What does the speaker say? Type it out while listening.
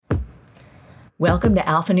Welcome to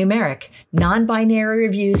Alphanumeric, non-binary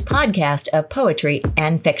reviews podcast of poetry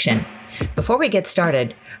and fiction. Before we get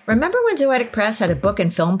started, remember when Zoetic Press had a book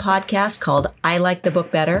and film podcast called I Like the Book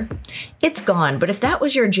Better? It's gone, but if that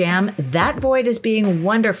was your jam, that void is being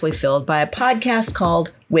wonderfully filled by a podcast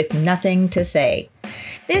called With Nothing to Say.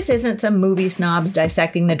 This isn't some movie snobs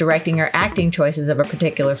dissecting the directing or acting choices of a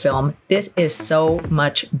particular film. This is so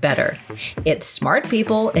much better. It's smart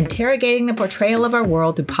people interrogating the portrayal of our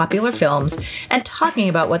world through popular films and talking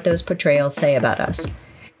about what those portrayals say about us.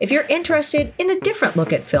 If you're interested in a different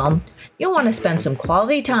look at film, you'll want to spend some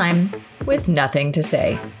quality time with Nothing to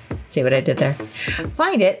Say. See what I did there?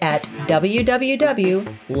 Find it at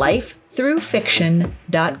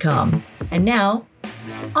www.lifethroughfiction.com. And now,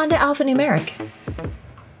 on to Alphanumeric.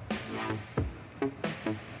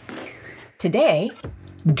 Today,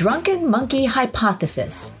 Drunken Monkey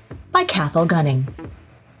Hypothesis by Cathal Gunning.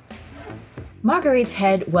 Marguerite's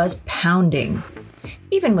head was pounding.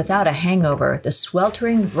 Even without a hangover, the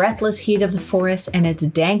sweltering, breathless heat of the forest and its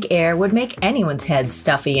dank air would make anyone's head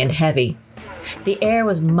stuffy and heavy. The air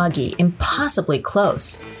was muggy, impossibly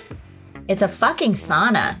close. "It's a fucking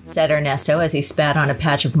sauna," said Ernesto as he spat on a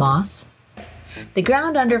patch of moss. The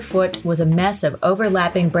ground underfoot was a mess of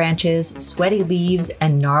overlapping branches, sweaty leaves,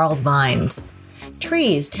 and gnarled vines.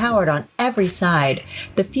 Trees towered on every side,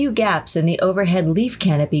 the few gaps in the overhead leaf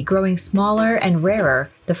canopy growing smaller and rarer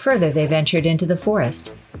the further they ventured into the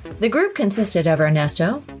forest. The group consisted of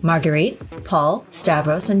Ernesto, Marguerite, Paul,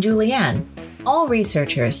 Stavros, and Julianne, all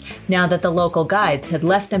researchers, now that the local guides had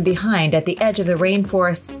left them behind at the edge of the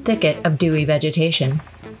rainforest's thicket of dewy vegetation.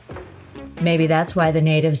 "Maybe that's why the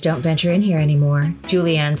natives don't venture in here anymore,"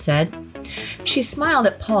 Julianne said. She smiled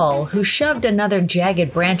at Paul, who shoved another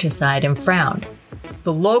jagged branch aside and frowned.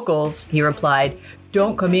 "The locals," he replied,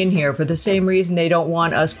 "don't come in here for the same reason they don't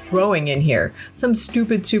want us growing in here. Some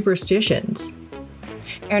stupid superstitions."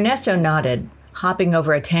 Ernesto nodded, hopping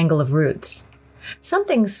over a tangle of roots.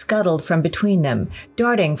 Something scuttled from between them,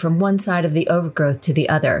 darting from one side of the overgrowth to the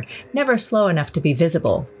other, never slow enough to be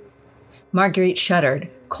visible. Marguerite shuddered,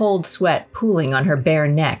 cold sweat pooling on her bare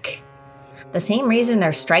neck. "The same reason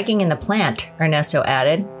they're striking in the plant," Ernesto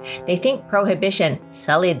added. "They think prohibition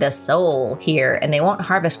sullied the soul here, and they won't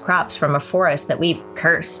harvest crops from a forest that we've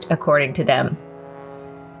cursed, according to them."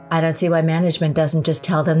 "I don't see why management doesn't just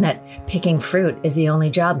tell them that picking fruit is the only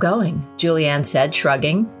job going," Julianne said,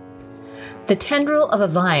 shrugging. The tendril of a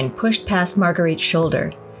vine pushed past Marguerite's shoulder.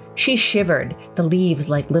 She shivered, the leaves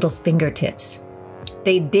like little fingertips.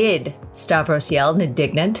 "They did," Stavros yelled,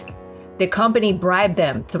 indignant. "The company bribed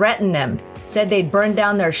them, threatened them, said they'd burn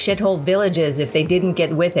down their shithole villages if they didn't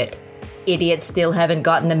get with it. Idiots still haven't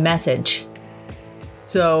gotten the message."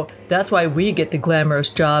 "So that's why we get the glamorous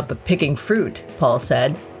job of picking fruit," Paul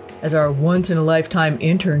said, "as our once-in-a-lifetime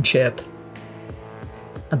internship."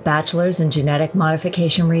 "A bachelor's in genetic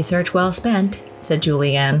modification research well spent," said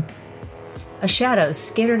Julianne. A shadow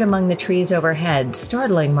skittered among the trees overhead,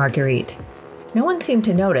 startling Marguerite. No one seemed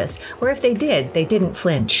to notice, or if they did, they didn't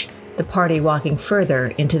flinch, the party walking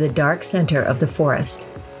further into the dark center of the forest.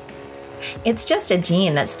 "It's just a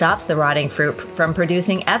gene that stops the rotting fruit from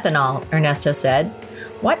producing ethanol," Ernesto said.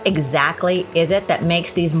 "What exactly is it that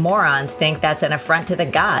makes these morons think that's an affront to the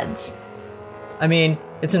gods?" "I mean,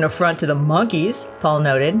 it's an affront to the monkeys," Paul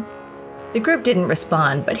noted. The group didn't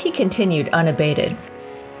respond, but he continued unabated.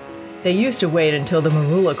 "They used to wait until the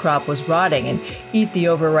marula crop was rotting and eat the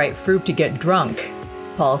overripe fruit to get drunk,"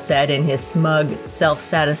 Paul said in his smug,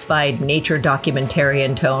 self-satisfied nature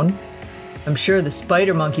documentarian tone. "I'm sure the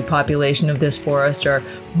spider monkey population of this forest are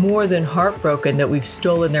more than heartbroken that we've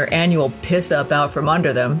stolen their annual piss up out from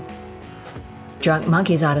under them." "Drunk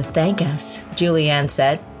monkeys ought to thank us," Julianne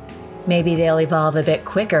said. "Maybe they'll evolve a bit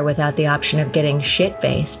quicker without the option of getting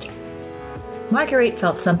shit-faced." Marguerite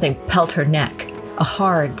felt something pelt her neck. A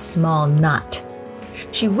hard, small knot.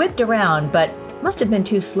 She whipped around, but must have been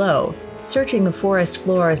too slow, searching the forest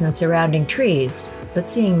floors and surrounding trees, but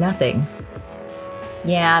seeing nothing.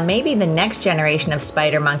 "Yeah, maybe the next generation of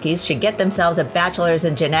spider monkeys should get themselves a bachelor's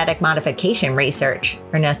in genetic modification research,"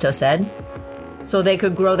 Ernesto said. "So they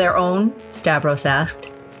could grow their own?" Stavros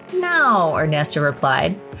asked. "No," Ernesto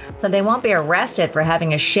replied, "so they won't be arrested for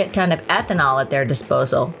having a shit ton of ethanol at their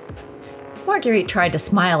disposal." Marguerite tried to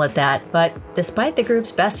smile at that, but despite the group's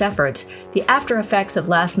best efforts, the after effects of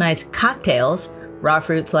last night's cocktails, raw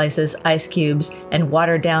fruit slices, ice cubes, and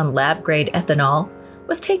watered-down lab-grade ethanol,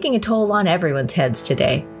 was taking a toll on everyone's heads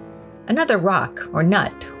today. Another rock, or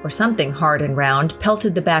nut, or something hard and round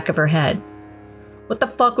pelted the back of her head. "What the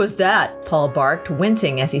fuck was that?" Paul barked,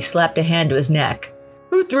 wincing as he slapped a hand to his neck.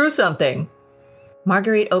 "Who threw something?"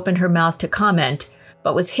 Marguerite opened her mouth to comment,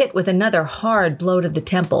 but was hit with another hard blow to the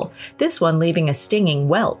temple, this one leaving a stinging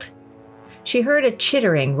welt. She heard a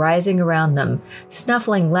chittering rising around them,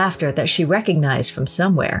 snuffling laughter that she recognized from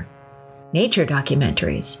somewhere. Nature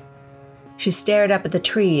documentaries. She stared up at the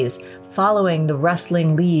trees, following the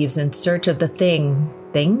rustling leaves in search of the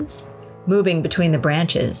things moving between the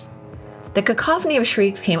branches. The cacophony of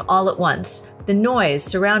shrieks came all at once, the noise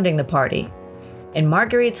surrounding the party. In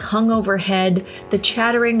Marguerite's hungover head, the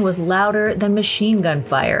chattering was louder than machine gun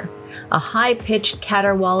fire, a high-pitched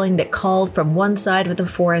caterwauling that called from one side of the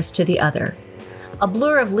forest to the other. A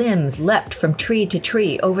blur of limbs leapt from tree to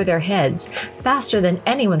tree over their heads, faster than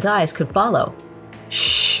anyone's eyes could follow.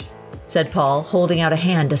 "Shh," said Paul, holding out a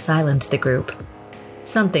hand to silence the group.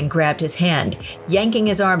 Something grabbed his hand, yanking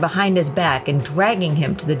his arm behind his back and dragging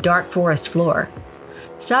him to the dark forest floor.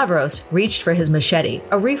 Stavros reached for his machete,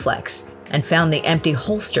 a reflex, and found the empty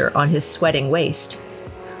holster on his sweating waist.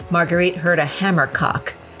 Marguerite heard a hammer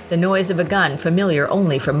cock, the noise of a gun familiar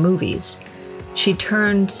only from movies. She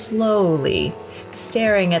turned slowly,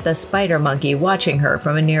 staring at the spider monkey watching her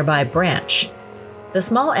from a nearby branch. The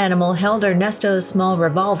small animal held Ernesto's small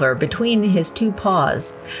revolver between his two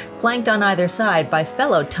paws, flanked on either side by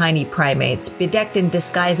fellow tiny primates bedecked in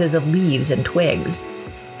disguises of leaves and twigs.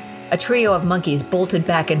 A trio of monkeys bolted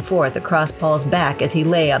back and forth across Paul's back as he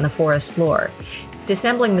lay on the forest floor,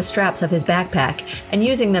 disassembling the straps of his backpack and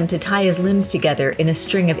using them to tie his limbs together in a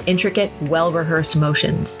string of intricate, well-rehearsed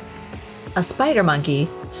motions. A spider monkey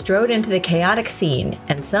strode into the chaotic scene,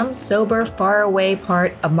 and some sober, faraway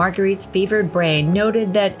part of Marguerite's fevered brain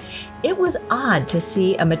noted that it was odd to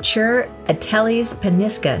see a mature Ateles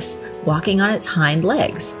paniscus walking on its hind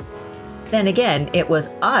legs. Then again, it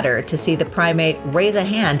was odder to see the primate raise a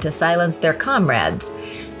hand to silence their comrades,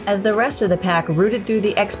 as the rest of the pack rooted through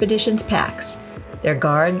the expedition's packs, their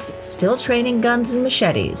guards still training guns and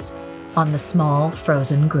machetes on the small,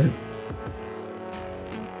 frozen group.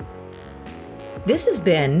 This has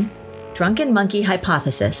been Drunken Monkey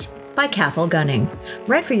Hypothesis by Cathal Gunning,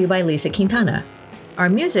 read for you by Lisa Quintana. Our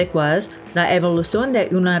music was La Evolución de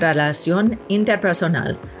una Relación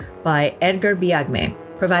Interpersonal by Edgar Biagme,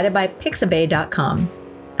 provided by Pixabay.com.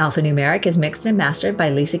 Alphanumeric is mixed and mastered by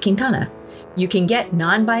Lisa Quintana. You can get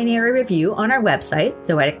Non-Binary Review on our website,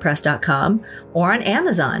 zoeticpress.com, or on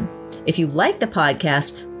Amazon. If you like the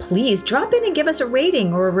podcast, please drop in and give us a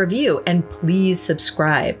rating or a review, and please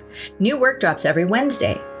subscribe. New work drops every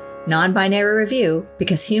Wednesday. Non-Binary Review,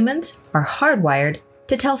 because humans are hardwired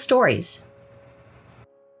to tell stories.